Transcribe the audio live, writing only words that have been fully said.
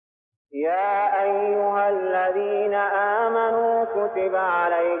يا أيها الذين آمنوا كتب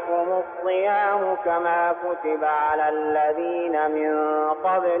عليكم الصيام كما كتب على الذين من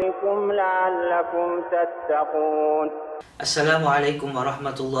قبلكم لعلكم تتقون. السلام عليكم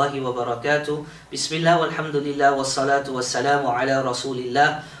ورحمة الله وبركاته. بسم الله والحمد لله والصلاة والسلام على رسول الله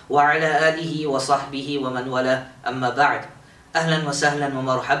وعلى آله وصحبه ومن والاه أما بعد. أهلا وسهلا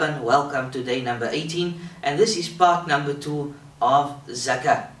ومرحبا. Welcome to day number 18, and this is part number 2 of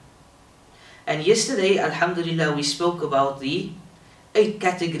Zakah. And yesterday, Alhamdulillah, we spoke about the 8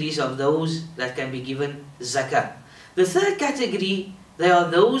 categories of those that can be given Zakah. The third category, they are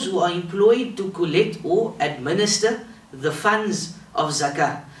those who are employed to collect or administer the funds of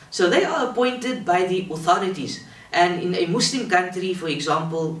Zakah. So they are appointed by the authorities. And in a Muslim country, for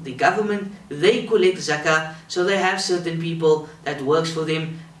example, the government, they collect Zakah. So they have certain people that works for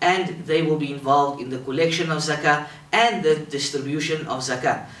them, and they will be involved in the collection of Zakah and the distribution of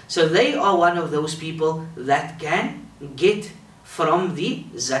Zakah. So they are one of those people that can get from the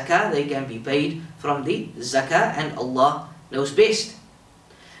Zakah, they can be paid from the Zakah, and Allah knows best.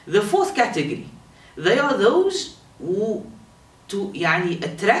 The fourth category, they are those who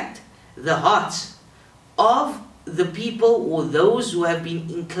attract the hearts of the people or those who have been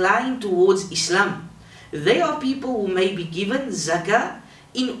inclined towards Islam. They are people who may be given Zakah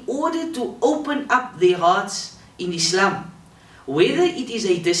in order to open up their hearts in Islam. Whether it is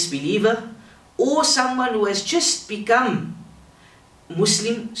a disbeliever or someone who has just become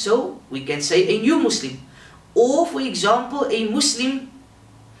Muslim, so we can say a new Muslim. Or for example, a Muslim,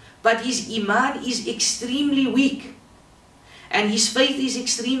 but his Iman is extremely weak, and his faith is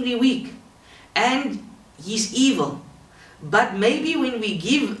extremely weak, and he's evil. But maybe when we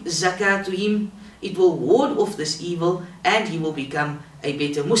give Zakah to him, it will ward off this evil and he will become a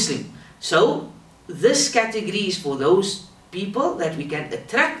better Muslim. So this category is for those people that we can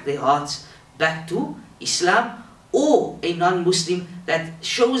attract their hearts back to Islam, or a non-Muslim that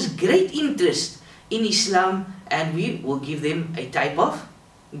shows great interest in Islam, and we will give them a type of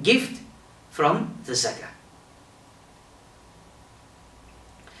gift from the Zakah.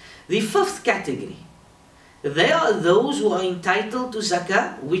 The fifth category, they are those who are entitled to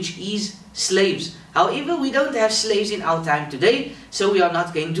Zakah, which is slaves. However, we don't have slaves in our time today, so we are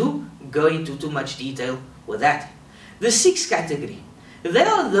not going to go into too much detail with that. The sixth category, they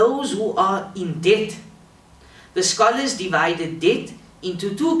are those who are in debt. The scholars divided debt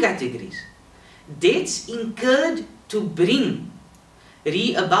into 2 categories. Debts incurred to bring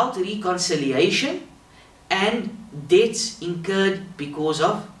about reconciliation, and debts incurred because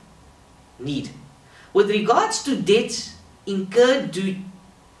of need. With regards to debts incurred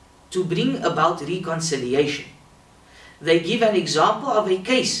to bring about reconciliation, they give an example of a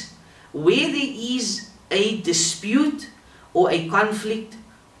case where there is a dispute or a conflict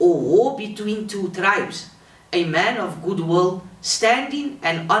or war between 2 tribes. A man of goodwill, standing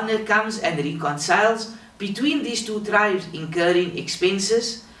and honor comes and reconciles between these 2 tribes, incurring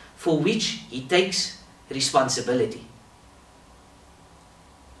expenses for which he takes responsibility.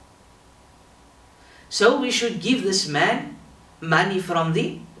 So we should give this man money from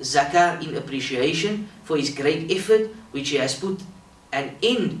the Zakah in appreciation for his great effort which he has put an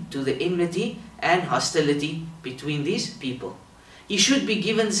end to the enmity and hostility between these people. He should be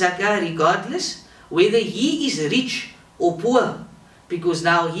given Zakah regardless whether he is rich or poor, because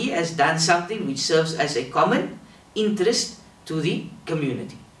now he has done something which serves as a common interest to the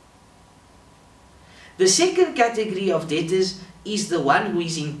community. The second category of debtors is the one who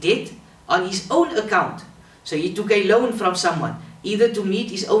is in debt on his own account. So he took a loan from someone, either to meet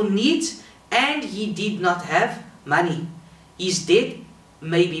his own needs, and he did not have money. His debt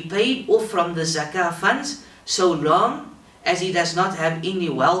may be paid off from the Zakah funds so long as he does not have any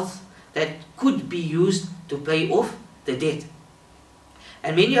wealth that could be used to pay off the debt.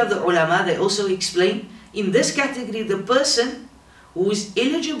 And many of the ulama, they also explain, in this category, the person who is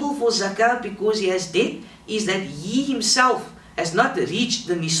eligible for Zakah because he has debt is that he himself has not reached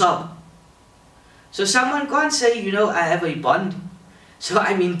the nisab. So someone can't say, I have a bond, so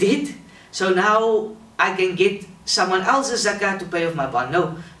I'm in debt, so now I can get someone else's Zakah to pay off my bond.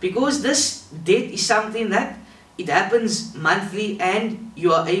 No, because this debt is something that it happens monthly, and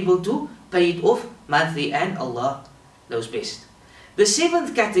you are able to pay it off monthly, and Allah knows best. The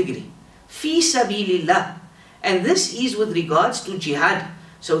seventh category, fi sabilillah, and this is with regards to jihad.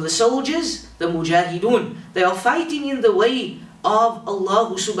 So the soldiers, the mujahidun, they are fighting in the way of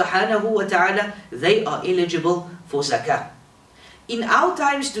Allah subhanahu wa ta'ala, they are eligible for zakah. In our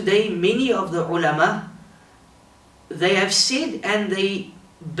times today, many of the ulama, they have said, and they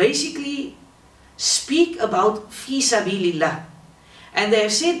basically speak about fi sabilillah. And they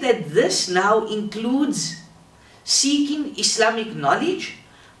have said that this now includes seeking Islamic knowledge,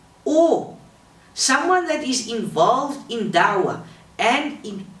 or someone that is involved in da'wah and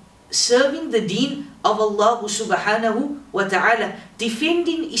in serving the deen of Allah subhanahu wa ta'ala,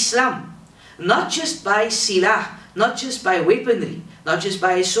 defending Islam, not just by silah, not just by weaponry, not just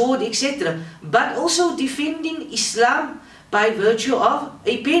by a sword, etc., but also defending Islam by virtue of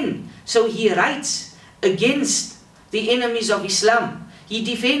a pen. So he writes against the enemies of Islam. He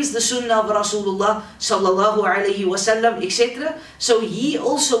defends the sunnah of Rasulullah sallallahu alayhi wasallam, etc. So he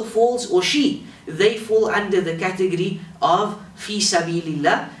also falls, or she, they fall under the category of fi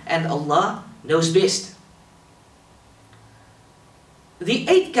sabilillah, and Allah knows best. The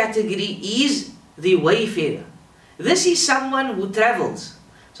eighth category is the wayfarer. This is someone who travels.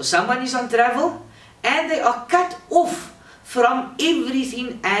 So someone is on travel and they are cut off from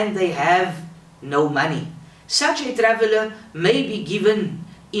everything and they have no money. Such a traveler may be given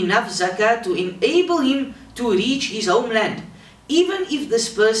enough zakah to enable him to reach his homeland. Even if this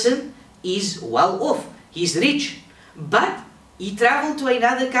person is well off, he's rich, but he traveled to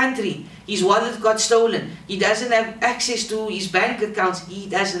another country, his wallet got stolen, he doesn't have access to his bank accounts, he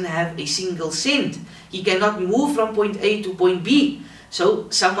doesn't have a single cent, he cannot move from point A to point B. So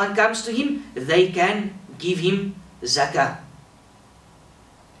someone comes to him, they can give him zakah.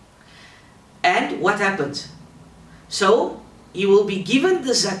 And what happens? So he will be given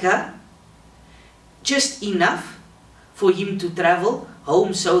the zakah just enough for him to travel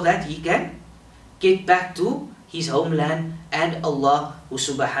home so that he can get back to his homeland, and Allah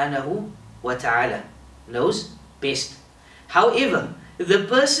subhanahu wa ta'ala knows best. However, the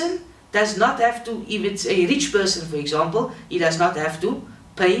person does not have to, if it's a rich person for example, he does not have to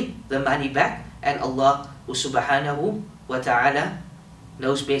pay the money back, and Allah subhanahu wa ta'ala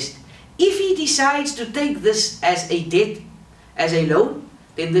knows best. If he decides to take this as a debt, as a loan,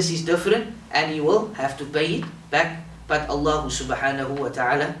 then this is different and he will have to pay it back, but Allah subhanahu wa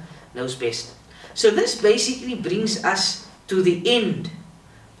ta'ala knows best. So this basically brings us to the end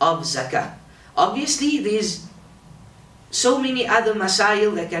of zakah. Obviously there's so many other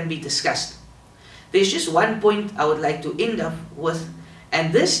masail that can be discussed. There's just one point I would like to end up with,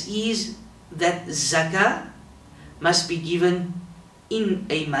 and this is that zakah must be given in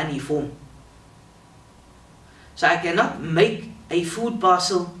a money form. So I cannot make a food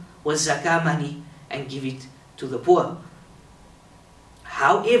parcel with zakah money and give it to the poor.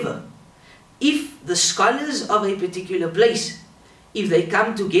 However, if the scholars of a particular place, if they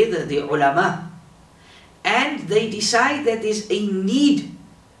come together, the ulama, and they decide that there's a need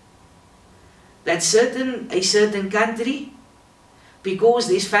that a certain country, because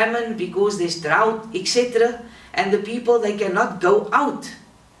there's famine, because there's drought, etc., and the people, they cannot go out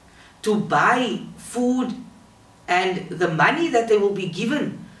to buy food, and the money that they will be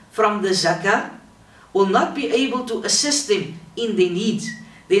given from the zakah will not be able to assist them in their needs,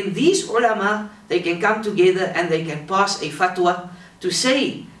 then these ulama, they can come together and they can pass a fatwa to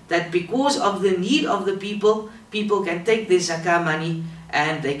say that because of the need of the people, people can take their zakah money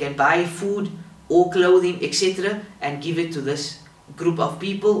and they can buy food or clothing, etc., and give it to this group of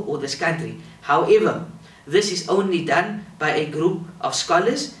people or this country. However, this is only done by a group of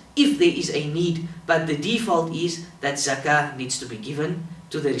scholars if there is a need, but the default is that zakah needs to be given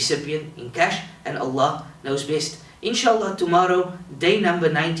to the recipient in cash, and Allah knows best. Inshallah, tomorrow, day number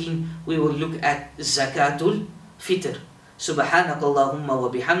 19, we will look at zakatul fitr. Subhanakallahumma wa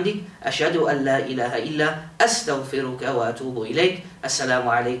bihamdik, ashhadu an la ilaha illa astaghfiruka wa atubu ilayk.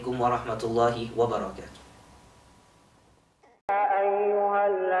 Assalamu alaikum wa rahmatullahi wa barakatuh. أيها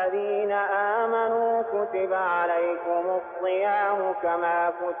الذين آمنوا كتب عليكم الصيام كما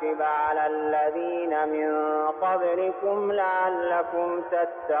كتب على الذين من قبلكم لعلكم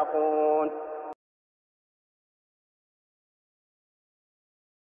تتقون